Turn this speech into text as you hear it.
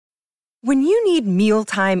When you need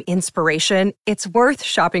mealtime inspiration, it's worth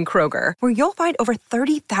shopping Kroger, where you'll find over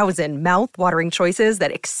 30,000 mouth-watering choices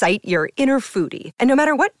that excite your inner foodie. And no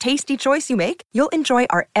matter what tasty choice you make, you'll enjoy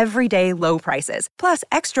our everyday low prices, plus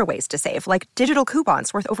extra ways to save, like digital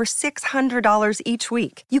coupons worth over $600 each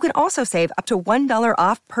week. You can also save up to $1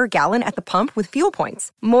 off per gallon at the pump with fuel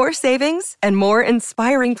points. More savings and more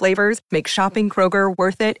inspiring flavors make shopping Kroger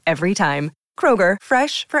worth it every time. Kroger,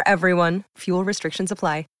 fresh for everyone. Fuel restrictions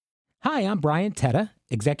apply. Hi, I'm Brian Tetta,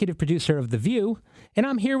 executive producer of The View, and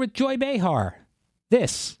I'm here with Joy Behar.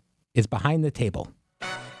 This is Behind the Table.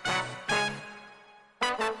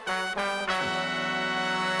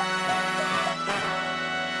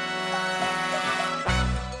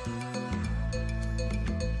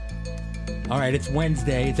 All right, it's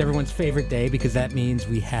Wednesday. It's everyone's favorite day because that means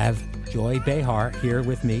we have Joy Behar here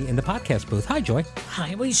with me in the podcast booth. Hi, Joy.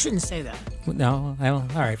 Hi. Well, you shouldn't say that. No,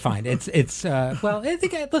 all right, fine. Well, I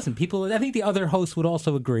think, listen, I think the other hosts would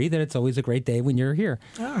also agree that it's always a great day when you're here.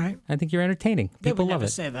 All right. I think you're entertaining. People love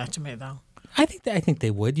it. They would never say that to me, though. I think they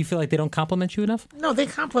would. You feel like they don't compliment you enough? No, they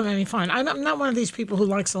compliment me fine. I'm not one of these people who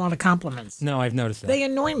likes a lot of compliments. No, I've noticed that. They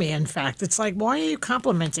annoy me, in fact. It's like, why are you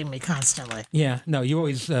complimenting me constantly? Yeah, no, you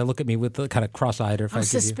always look at me with the kind of cross-eyed. Or if I'm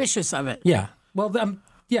suspicious of it. Yeah. Well, I'm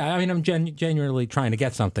genuinely trying to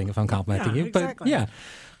get something if I'm complimenting you. Exactly. But yeah.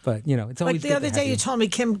 But, it's always like the other day you told me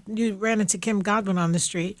you ran into Kim Godwin on the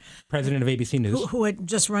street. President of ABC News. Who had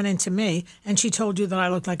just run into me, and she told you that I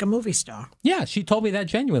looked like a movie star. Yeah, she told me that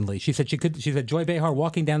genuinely. She said Joy Behar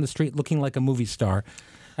walking down the street looking like a movie star.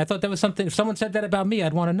 I thought that was something, if someone said that about me,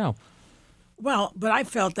 I'd want to know. Well, but I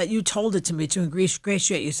felt that you told it to me to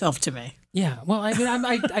ingratiate yourself to me. Yeah, well, I mean,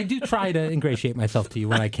 I do try to ingratiate myself to you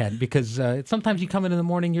when I can because sometimes you come in the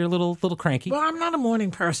morning, you're a little cranky. Well, I'm not a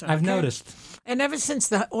morning person. I've noticed. And ever since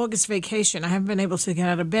the August vacation, I haven't been able to get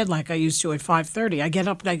out of bed like I used to at 5:30. I get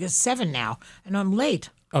up like at 7 now, and I'm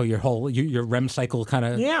late. Oh, your REM cycle kind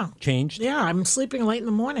of changed? Yeah, I'm sleeping late in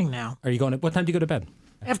the morning now. Are you going? What time do you go to bed?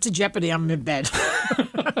 After Jeopardy, I'm in bed.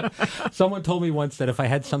 Someone told me once that if I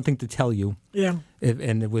had something to tell you,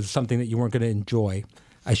 and it was something that you weren't going to enjoy,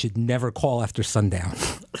 I should never call after sundown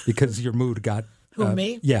because your mood got... Who,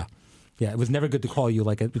 me? Yeah. Yeah, it was never good to call you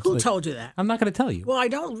like... Who told you that? I'm not going to tell you. Well, I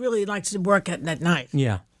don't really like to work at night.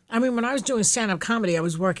 Yeah. I mean, when I was doing stand-up comedy, I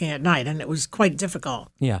was working at night, and it was quite difficult.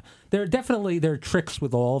 Yeah. There are tricks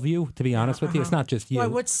with all of you, to be honest with you. It's not just you.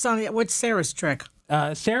 Well, what's Sarah's trick?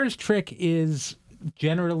 Sarah's trick is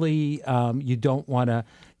generally you don't want to...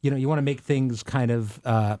 you want to make things kind of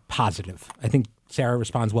positive. I think Sarah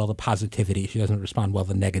responds well to positivity. She doesn't respond well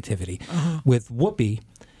to negativity. With Whoopi,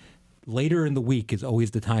 later in the week is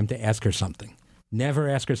always the time to ask her something. Never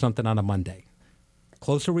ask her something on a Monday.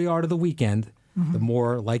 Closer we are to the weekend, the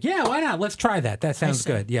more like, yeah, why not? Let's try that. That sounds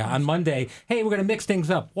good. Yeah, on Monday, hey, we're going to mix things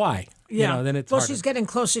up. Why? Yeah. Then it's well, harder. She's getting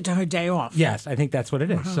closer to her day off. Yes, I think that's what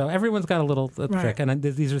it is. So everyone's got a little trick, and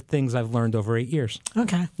these are things I've learned over 8 years.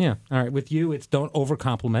 Okay. Yeah. All right. With you, it's don't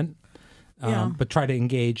over-compliment. But try to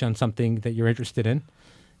engage on something that you're interested in,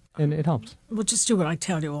 and it helps. Well, just do what I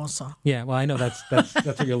tell you also. Yeah, well, I know that's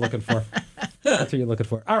what you're looking for. That's what you're looking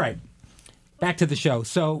for. All right, back to the show.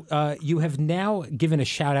 So you have now given a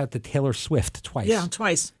shout-out to Taylor Swift twice. Yeah,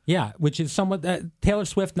 twice. Yeah, which is somewhat... Taylor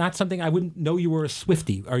Swift, not something I wouldn't know you were a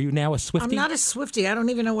Swiftie. Are you now a Swiftie? I'm not a Swiftie. I don't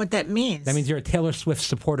even know what that means. That means you're a Taylor Swift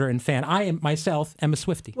supporter and fan. I myself am a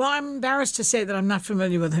Swiftie. Well, I'm embarrassed to say that I'm not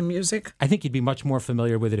familiar with her music. I think you'd be much more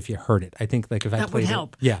familiar with it if you heard it. I think if I played it... That would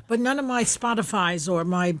help. Yeah. But none of my Spotifys or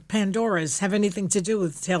my Pandoras have anything to do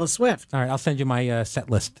with Taylor Swift. All right, I'll send you my set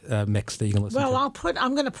list mix that you can listen to. Well,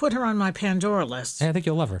 I'm going to put her on my Pandora list. Yeah, I think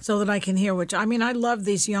you'll love her. So that I can hear I love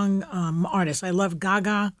these young artists. I love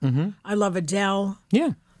Gaga. Mm-hmm. I love Adele.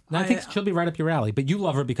 Yeah. I think she'll be right up your alley. But you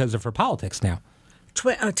love her because of her politics now.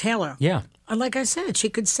 Taylor. Yeah. Like I said, she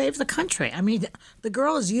could save the country. I mean, the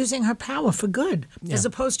girl is using her power for good, as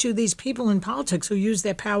opposed to these people in politics who use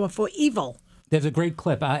their power for evil. There's a great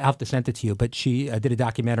clip. I'll have to send it to you. But she did a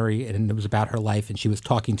documentary, and it was about her life. And she was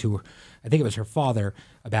talking to, I think it was her father,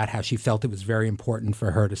 about how she felt it was very important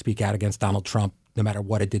for her to speak out against Donald Trump, no matter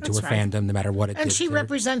what it did to her fandom, no matter what it did to her. And she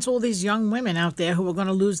represents all these young women out there who are going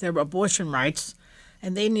to lose their abortion rights,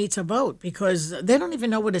 and they need to vote because they don't even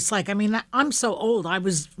know what it's like. I mean, I'm so old.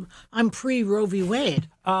 I'm pre-Roe v. Wade.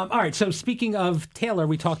 All right. So speaking of Taylor,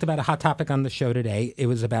 we talked about a hot topic on the show today. It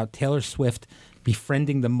was about Taylor Swift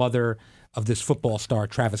befriending the mother of this football star,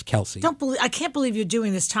 Travis Kelce. I can't believe you're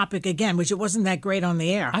doing this topic again, which it wasn't that great on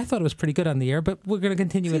the air. I thought it was pretty good on the air, but we're going to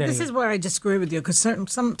continue it anyway. This is where I disagree with you, because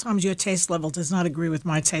sometimes your taste level does not agree with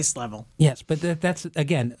my taste level. Yes, but that's,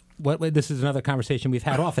 again, this is another conversation we've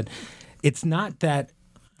had often. It's not that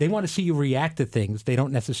they want to see you react to things. They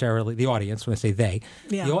don't necessarily, the audience, when I say they,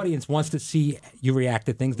 Yeah. the audience wants to see you react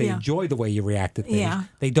to things. They Yeah. enjoy the way you react to things. Yeah.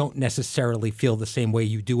 They don't necessarily feel the same way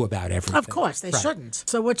you do about everything. Of course, they shouldn't.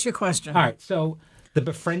 So what's your question? All right, so the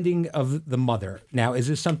befriending of the mother. Now, is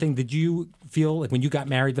this something, did you feel like when you got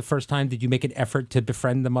married the first time, did you make an effort to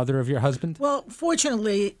befriend the mother of your husband? Well,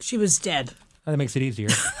 fortunately, she was dead. Oh, that makes it easier.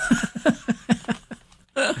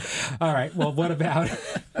 All right, well, what about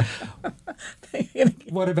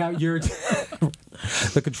your,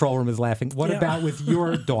 the control room is laughing. What about with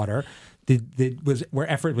your daughter? Were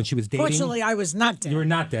effort when she was dating? Fortunately, I was not dead. You were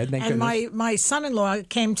not dead, thank and goodness. my son-in-law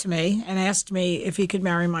came to me and asked me if he could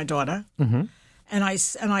marry my daughter. Mm-hmm. And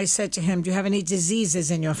I said to him, "Do you have any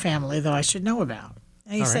diseases in your family that I should know about?"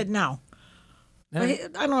 And he said no. But I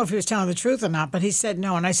don't know if he was telling the truth or not, but he said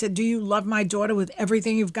no. And I said, "Do you love my daughter with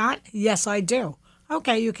everything you've got?" "Yes, I do."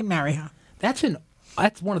 "Okay, you can marry her." That's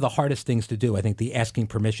one of the hardest things to do, I think, the asking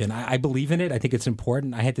permission. I believe in it. I think it's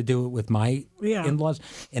important. I had to do it with my in-laws,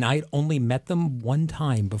 and I only met them one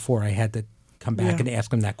time before I had to come back and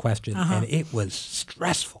ask them that question, and it was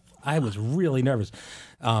stressful. I was really nervous.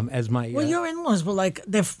 Your in-laws were like,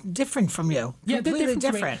 they're different from you. Yeah, completely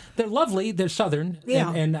they're different. They're lovely. They're Southern.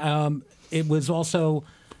 Yeah. And it was also,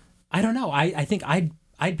 I don't know. I think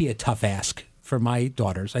I'd be a tough ask for my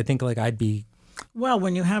daughters. I think I'd be. Well,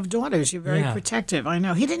 when you have daughters, you're very protective. I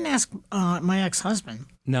know. He didn't ask my ex-husband.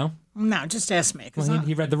 No? No, just ask me. Well,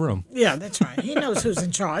 he read the room. Yeah, that's right. He knows who's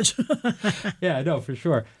in charge. Yeah, no, for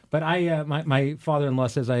sure. But my father-in-law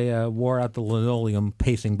says I wore out the linoleum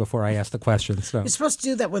pacing before I asked the question. So You're supposed to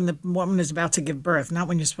do that when the woman is about to give birth, not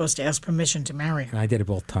when you're supposed to ask permission to marry her. I did it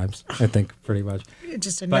both times, I think, pretty much. You're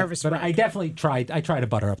just a nervous But wreck. I definitely tried. I try to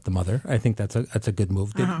butter up the mother. I think that's a good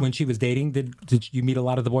move. When she was dating, did you meet a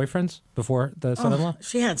lot of the boyfriends before the son-in-law?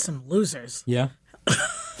 She had some losers. Yeah.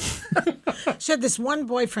 She had this one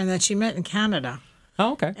boyfriend that she met in Canada.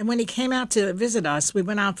 Oh, okay. And when he came out to visit us, we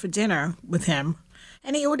went out for dinner with him,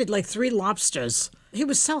 and he ordered 3 lobsters. He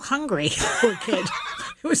was so hungry, poor kid.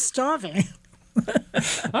 He was starving.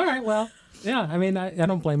 All right, well, yeah, I mean, I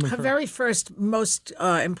don't blame him Her for very first, most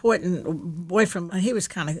important boyfriend, he was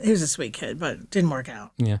a sweet kid, but it didn't work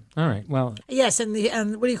out. Yeah, all right, well. Yes,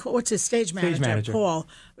 and what's his stage manager? Paul,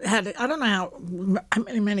 had, I don't know how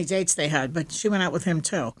many dates they had, but she went out with him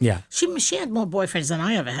too. Yeah. She had more boyfriends than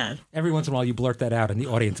I ever had. Every once in a while you blurt that out and the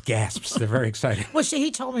audience gasps. They're very excited. Well, he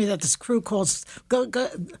told me that this crew calls, go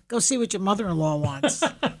see what your mother-in-law wants.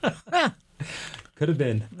 Could have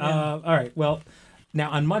been. Yeah. All right, well. Now,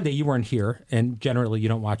 on Monday, you weren't here, and generally you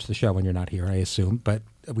don't watch the show when you're not here, I assume, but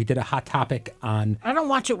we did a hot topic on... I don't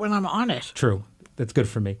watch it when I'm on it. True. That's good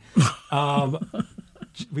for me.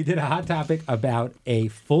 We did a hot topic about a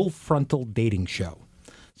full frontal dating show.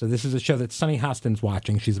 So this is a show that Sunny Hostin's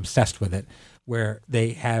watching. She's obsessed with it, where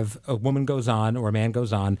they have a woman goes on or a man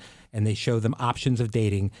goes on, and they show them options of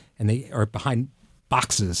dating, and they are behind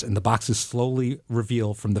boxes, and the boxes slowly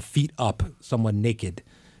reveal from the feet up someone naked.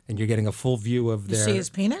 And you're getting a full view of their... You see his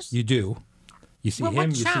penis? You do. You see him, what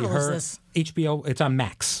you see channel her. Is this? HBO, it's on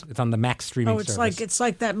Max. It's on the Max streaming service. It's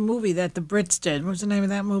like that movie that the Brits did. What's the name of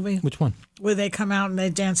that movie? Which one? Where they come out and they're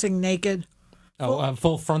dancing naked.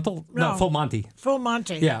 Full Frontal? No, Full Monty. Full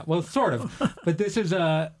Monty. Yeah, well, sort of. But this is...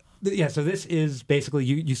 so this is basically,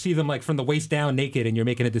 you see them from the waist down naked, and you're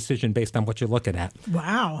making a decision based on what you're looking at.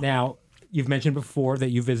 Wow. Now... You've mentioned before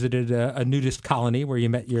that you visited a nudist colony where you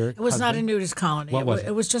met your It was husband. not a nudist colony. What was it?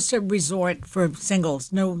 It was just a resort for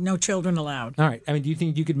singles. No children allowed. All right. I mean, do you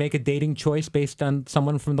think you could make a dating choice based on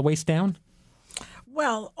someone from the waist down?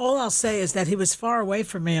 Well, all I'll say is that he was far away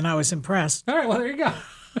from me, and I was impressed. All right. Well, there you go.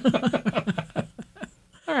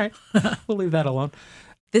 All right. We'll leave that alone.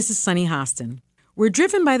 This is Sunny Hostin. We're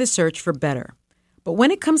driven by the search for better. But when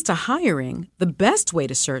it comes to hiring, the best way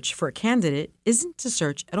to search for a candidate isn't to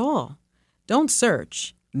search at all. Don't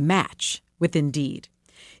search, match with Indeed.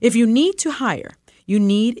 If you need to hire, you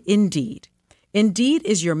need Indeed. Indeed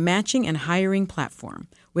is your matching and hiring platform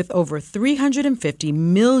with over 350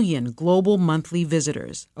 million global monthly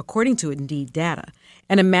visitors, according to Indeed data,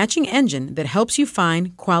 and a matching engine that helps you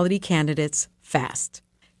find quality candidates fast.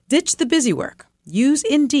 Ditch the busy work. Use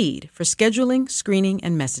Indeed for scheduling, screening,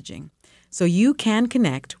 and messaging so you can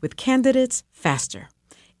connect with candidates faster.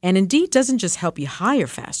 And Indeed doesn't just help you hire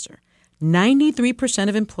faster. 93%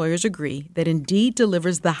 of employers agree that Indeed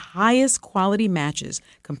delivers the highest quality matches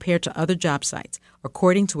compared to other job sites,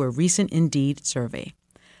 according to a recent Indeed survey.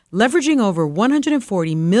 Leveraging over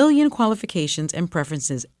 140 million qualifications and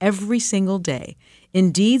preferences every single day,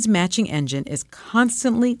 Indeed's matching engine is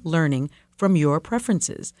constantly learning from your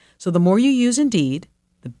preferences. So the more you use Indeed,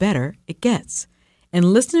 the better it gets.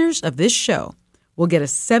 And listeners of this show will get a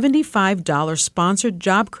 $75 sponsored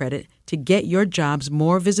job credit to get your jobs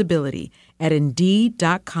more visibility at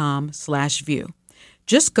Indeed.com/view.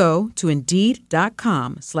 Just go to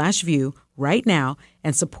Indeed.com/view right now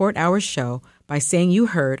and support our show by saying you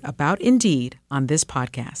heard about Indeed on this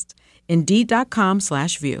podcast.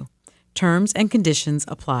 Indeed.com/view. Terms and conditions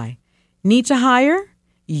apply. Need to hire?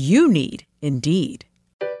 You need Indeed.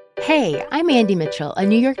 Hey, I'm Andy Mitchell, a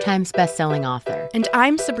New York Times bestselling author. And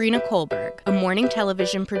I'm Sabrina Kohlberg, a morning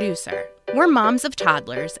television producer. We're moms of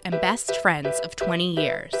toddlers and best friends of 20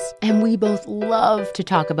 years. And we both love to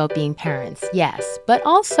talk about being parents, yes, but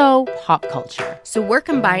also pop culture. So we're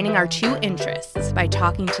combining our two interests by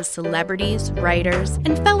talking to celebrities, writers,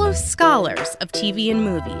 and fellow scholars of TV and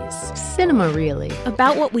movies. Cinema, really.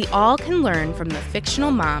 About what we all can learn from the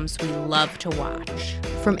fictional moms we love to watch.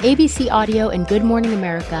 From ABC Audio and Good Morning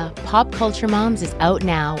America, Pop Culture Moms is out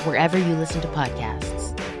now wherever you listen to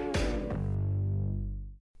podcasts.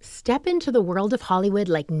 Step into the world of Hollywood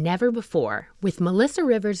like never before with Melissa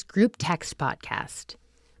Rivers' Group Text podcast.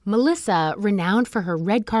 Melissa, renowned for her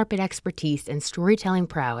red carpet expertise and storytelling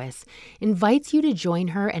prowess, invites you to join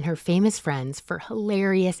her and her famous friends for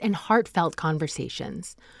hilarious and heartfelt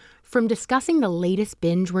conversations. From discussing the latest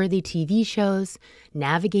binge-worthy TV shows,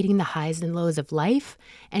 navigating the highs and lows of life,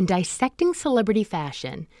 and dissecting celebrity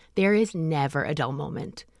fashion, there is never a dull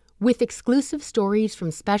moment. With exclusive stories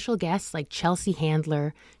from special guests like Chelsea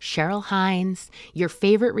Handler, Cheryl Hines, your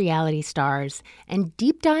favorite reality stars, and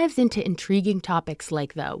deep dives into intriguing topics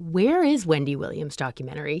like the Where is Wendy Williams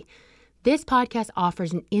documentary, this podcast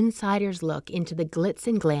offers an insider's look into the glitz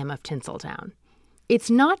and glam of Tinseltown.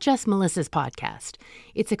 It's not just Melissa's podcast.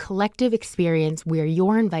 It's a collective experience where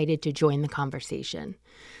you're invited to join the conversation.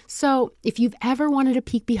 So, if you've ever wanted a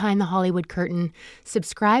peek behind the Hollywood curtain,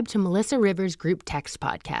 subscribe to Melissa Rivers' Group Text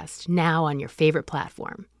podcast, now on your favorite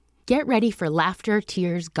platform. Get ready for laughter,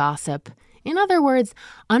 tears, gossip. In other words,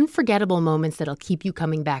 unforgettable moments that'll keep you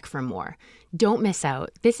coming back for more. Don't miss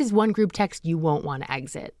out. This is one group text you won't want to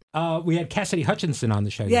exit. We had Cassidy Hutchinson on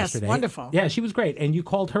the show yesterday. Yes, wonderful. Yeah, she was great. And you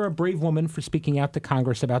called her a brave woman for speaking out to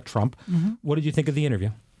Congress about Trump. Mm-hmm. What did you think of the interview?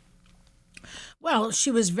 Well,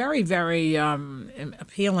 she was very, very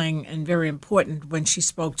appealing and very important when she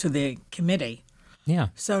spoke to the committee. Yeah.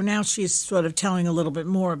 So now she's sort of telling a little bit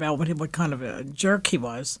more about what kind of a jerk he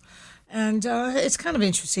was. And it's kind of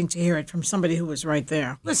interesting to hear it from somebody who was right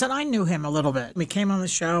there. Listen, I knew him a little bit. He came on the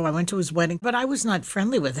show. I went to his wedding, but I was not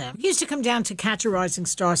friendly with him. He used to come down to Catch a Rising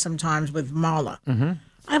Star sometimes with Marla. Mm-hmm.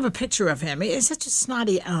 I have a picture of him. It's such a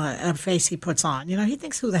snotty face he puts on. You know, he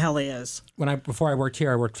thinks who the hell he is. Before I worked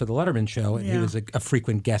here, I worked for the Letterman show, and he was a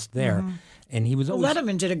frequent guest there. Mm-hmm. And he was always...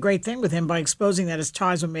 Letterman did a great thing with him by exposing that his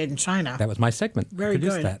ties were made in China. That was my segment. Very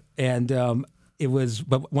good. That. And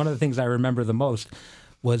but one of the things I remember the most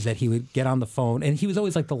was that he would get on the phone, and he was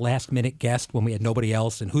always like the last-minute guest when we had nobody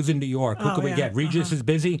else, and who's in New York? Who can we get? Regis is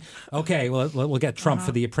busy? Okay, well, we'll get Trump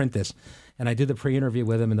for The Apprentice. And I did the pre-interview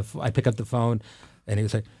with him, and I pick up the phone, and he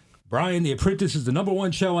was like, Brian, The Apprentice is the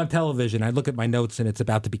 #1 show on television. I look at my notes, and it's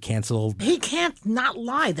about to be canceled. He can't not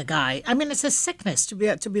lie, the guy. I mean, it's a sickness to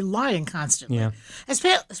be lying constantly. Yeah.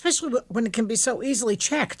 Especially when it can be so easily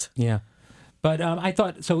checked. Yeah. But I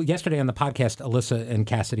thought, so yesterday on the podcast, Alyssa and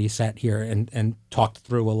Cassidy sat here and talked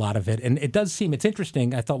through a lot of it. And it does seem, it's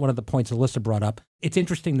interesting. I thought one of the points Alyssa brought up, it's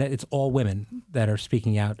interesting that it's all women that are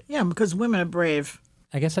speaking out. Yeah, because women are brave.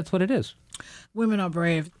 I guess that's what it is. Women are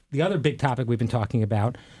brave. The other big topic we've been talking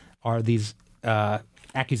about are these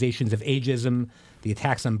accusations of ageism, the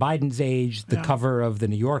attacks on Biden's age, the cover of The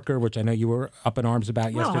New Yorker, which I know you were up in arms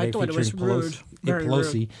about yesterday, I thought it was rude. Very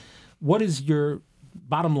Pelosi. rude. What is your...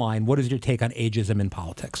 Bottom line, what is your take on ageism in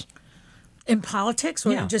politics? In politics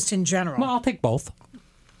or just in general? Well, I'll take both.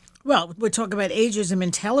 Well, we're talking about ageism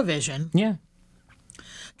in television. Yeah. Do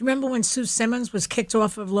you remember when Sue Simmons was kicked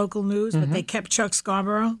off of local news, but they kept Chuck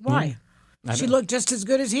Scarborough? Why? She looked just as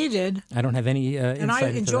good as he did. I don't have any insight and I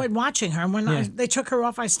enjoyed watching her. And when they took her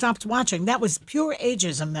off, I stopped watching. That was pure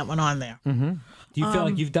ageism that went on there. Mm-hmm. Do you feel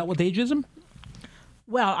like you've dealt with ageism?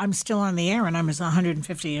 Well, I'm still on the air, and I'm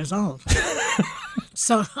 150 years old.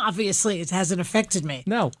 So obviously it hasn't affected me.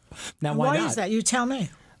 No. Now, why not? Why is that? You tell me.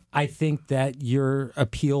 I think that your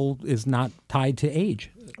appeal is not tied to age.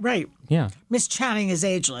 Right. Yeah. Miss Channing is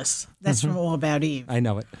ageless. That's from All About Eve. I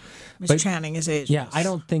know it. Miss Channing is ageless. Yeah, I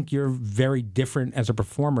don't think you're very different as a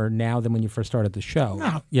performer now than when you first started the show.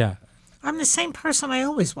 No. Yeah. I'm the same person I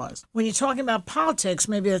always was. When you're talking about politics,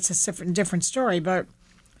 maybe that's a different story, but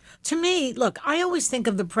To me, look, I always think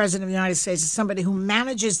of the President of the United States as somebody who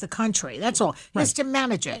manages the country. That's all. He has to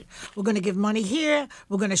manage it. We're going to give money here.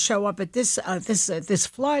 We're going to show up at this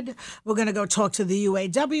flood. We're going to go talk to the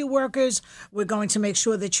UAW workers. We're going to make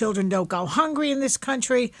sure that children don't go hungry in this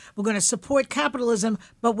country. We're going to support capitalism,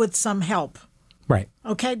 but with some help. Right.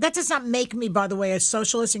 Okay? That does not make me, by the way, a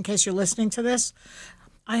socialist, in case you're listening to this.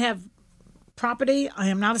 I have property. I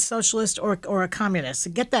am not a socialist or a communist.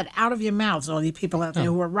 So get that out of your mouths, all you people out there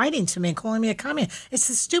who are writing to me and calling me a communist. It's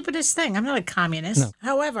the stupidest thing. I'm not a communist. No.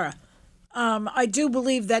 However, I do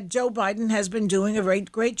believe that Joe Biden has been doing a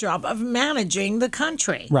great job of managing the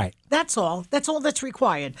country. Right. That's all. That's all that's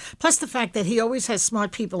required. Plus the fact that he always has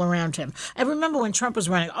smart people around him. I remember when Trump was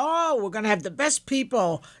running, we're going to have the best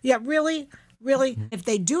people. Yeah, really? Really, if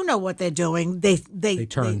they do know what they're doing, they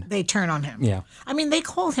turn on him. Yeah. I mean, they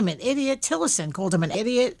called him an idiot. Tillerson called him an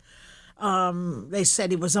idiot. They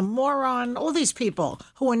said he was a moron. All these people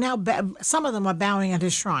who are now, some of them are bowing at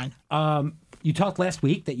his shrine. You talked last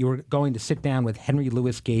week that you were going to sit down with Henry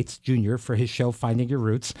Louis Gates Jr. for his show, Finding Your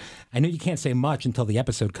Roots. I know you can't say much until the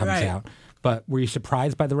episode comes out, but were you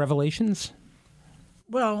surprised by the revelations?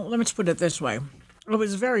 Well, let me just put it this way. I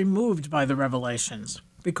was very moved by the revelations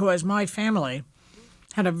because my family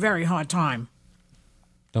had a very hard time.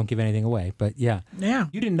 Don't give anything away, but yeah. Yeah.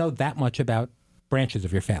 You didn't know that much about branches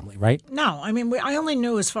of your family, right? No. I mean, I only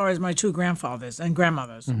knew as far as my two grandfathers and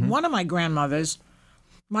grandmothers. Mm-hmm. One of my grandmothers,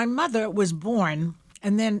 my mother was born,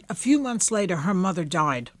 and then a few months later, her mother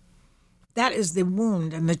died. That is the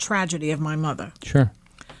wound and the tragedy of my mother. Sure.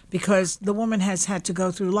 Because the woman has had to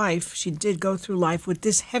go through life. She did go through life with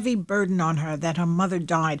this heavy burden on her that her mother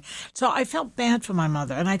died. So I felt bad for my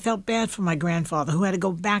mother, and I felt bad for my grandfather, who had to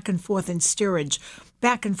go back and forth in steerage,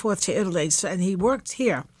 back and forth to Italy. And he worked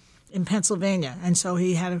here in Pennsylvania, and so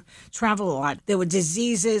he had to travel a lot. There were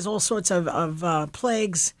diseases, all sorts of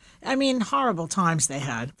plagues. I mean, horrible times they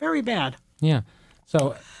had. Very bad. Yeah.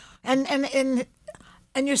 So, and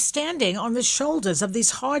you're standing on the shoulders of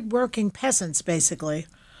these hardworking peasants, basically,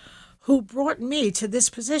 who brought me to this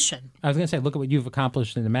position. I was going to say, look at what you've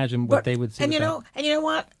accomplished, and imagine what they would say. And you know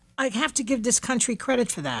what? I have to give this country credit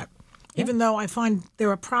for that. Yeah. Even though I find there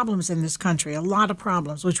are problems in this country, a lot of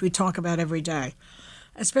problems, which we talk about every day,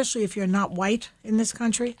 especially if you're not white in this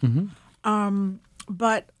country. Mm-hmm.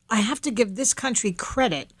 But I have to give this country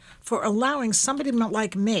credit for allowing somebody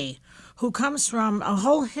like me, who comes from a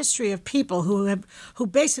whole history of people who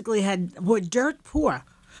basically were dirt poor,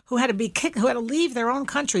 who had to be kicked, who had to leave their own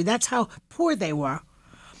country. That's how poor they were.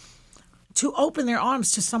 To open their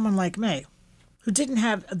arms to someone like me, who didn't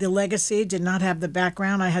have the legacy, did not have the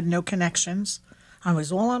background. I had no connections. I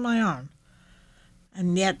was all on my own.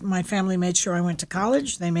 And yet my family made sure I went to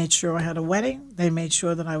college. They made sure I had a wedding. They made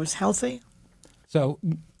sure that I was healthy. So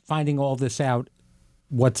finding all this out,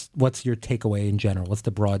 what's your takeaway in general? What's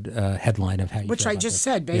the broad headline of how you Which feel I about just this?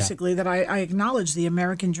 said, basically, that I acknowledge the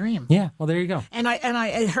American dream. Yeah, well, there you go. And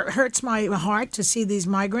it hurts my heart to see these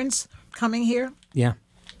migrants coming here. Yeah.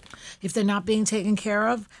 If they're not being taken care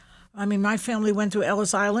of. I mean, my family went to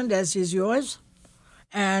Ellis Island, as is yours.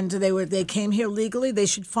 And they came here legally. They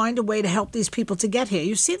should find a way to help these people to get here.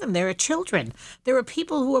 You see them. There are children. There are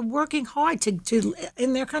people who are working hard to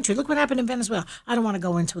in their country. Look what happened in Venezuela. I don't want to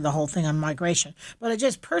go into the whole thing on migration. But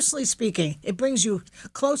just personally speaking, it brings you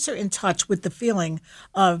closer in touch with the feeling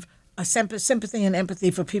of a sympathy and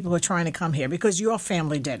empathy for people who are trying to come here because your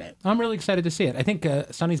family did it. I'm really excited to see it. I think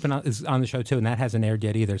Sonny's is on the show, too, and that hasn't aired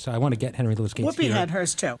yet either. So I want to get Henry Louis Gates Whoopi here. had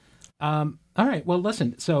hers, too. All right. Well,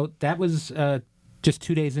 listen. So that was just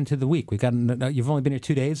 2 days into the week. You've only been here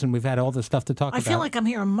 2 days, and we've had all this stuff to talk about. I feel like I'm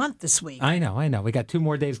here a month this week. I know. We got 2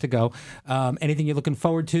 more days to go. Anything you're looking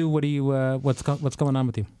forward to? What's going on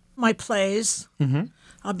with you? My plays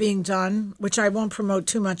are being done, which I won't promote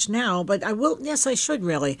too much now, but I will. Yes, I should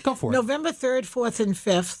really. Go for it. November 3rd, 4th, and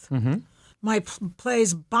 5th. My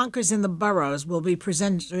plays Bonkers in the Boroughs will be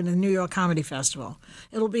presented in the New York Comedy Festival.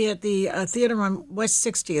 It'll be at the theater on West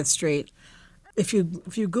 60th Street. If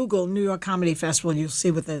you Google New York Comedy Festival, you'll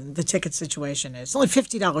see what the ticket situation is. It's only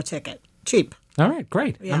 $50 ticket. Cheap. All right,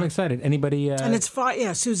 great. Yeah. I'm excited. Anybody? And it's far.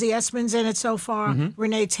 Yeah, Susie Essman's in it so far.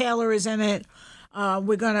 Renee Taylor is in it.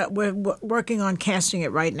 We're working on casting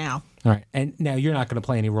it right now. All right, and now you're not going to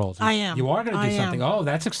play any roles. I am. You are going to do something. Oh,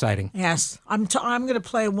 that's exciting. Yes, I'm going to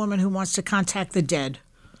play a woman who wants to contact the dead.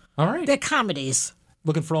 All right. They're comedies.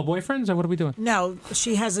 Looking for old boyfriends, or what are we doing? No,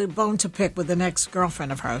 she has a bone to pick with the next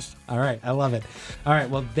girlfriend of hers. All right, I love it. All right,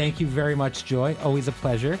 well, thank you very much, Joy. Always a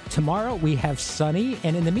pleasure. Tomorrow we have Sunny,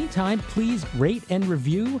 and in the meantime, please rate and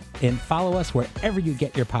review and follow us wherever you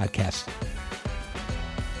get your podcasts.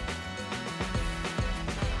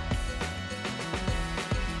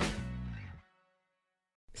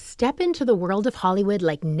 Step into the world of Hollywood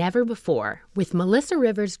like never before with Melissa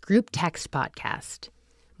Rivers' Group Text podcast.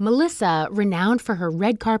 Melissa, renowned for her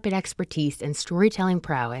red carpet expertise and storytelling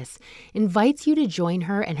prowess, invites you to join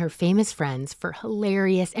her and her famous friends for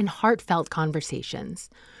hilarious and heartfelt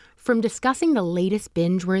conversations. From discussing the latest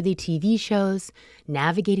binge-worthy TV shows,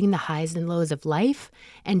 navigating the highs and lows of life,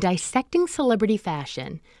 and dissecting celebrity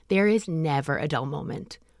fashion, there is never a dull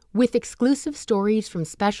moment. With exclusive stories from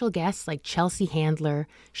special guests like Chelsea Handler,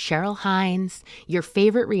 Cheryl Hines, your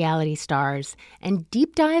favorite reality stars, and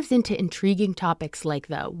deep dives into intriguing topics like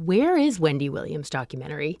the Where is Wendy Williams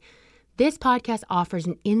documentary, this podcast offers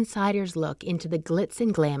an insider's look into the glitz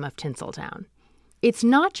and glam of Tinseltown. It's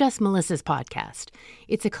not just Melissa's podcast.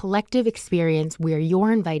 It's a collective experience where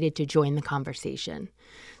you're invited to join the conversation.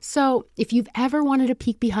 So if you've ever wanted a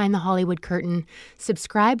peek behind the Hollywood curtain,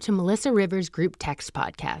 subscribe to Melissa Rivers' Group Text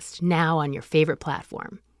podcast now on your favorite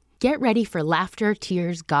platform. Get ready for laughter,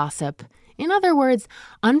 tears, gossip. In other words,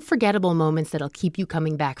 unforgettable moments that'll keep you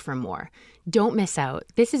coming back for more. Don't miss out.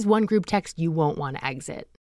 This is one group text you won't want to exit.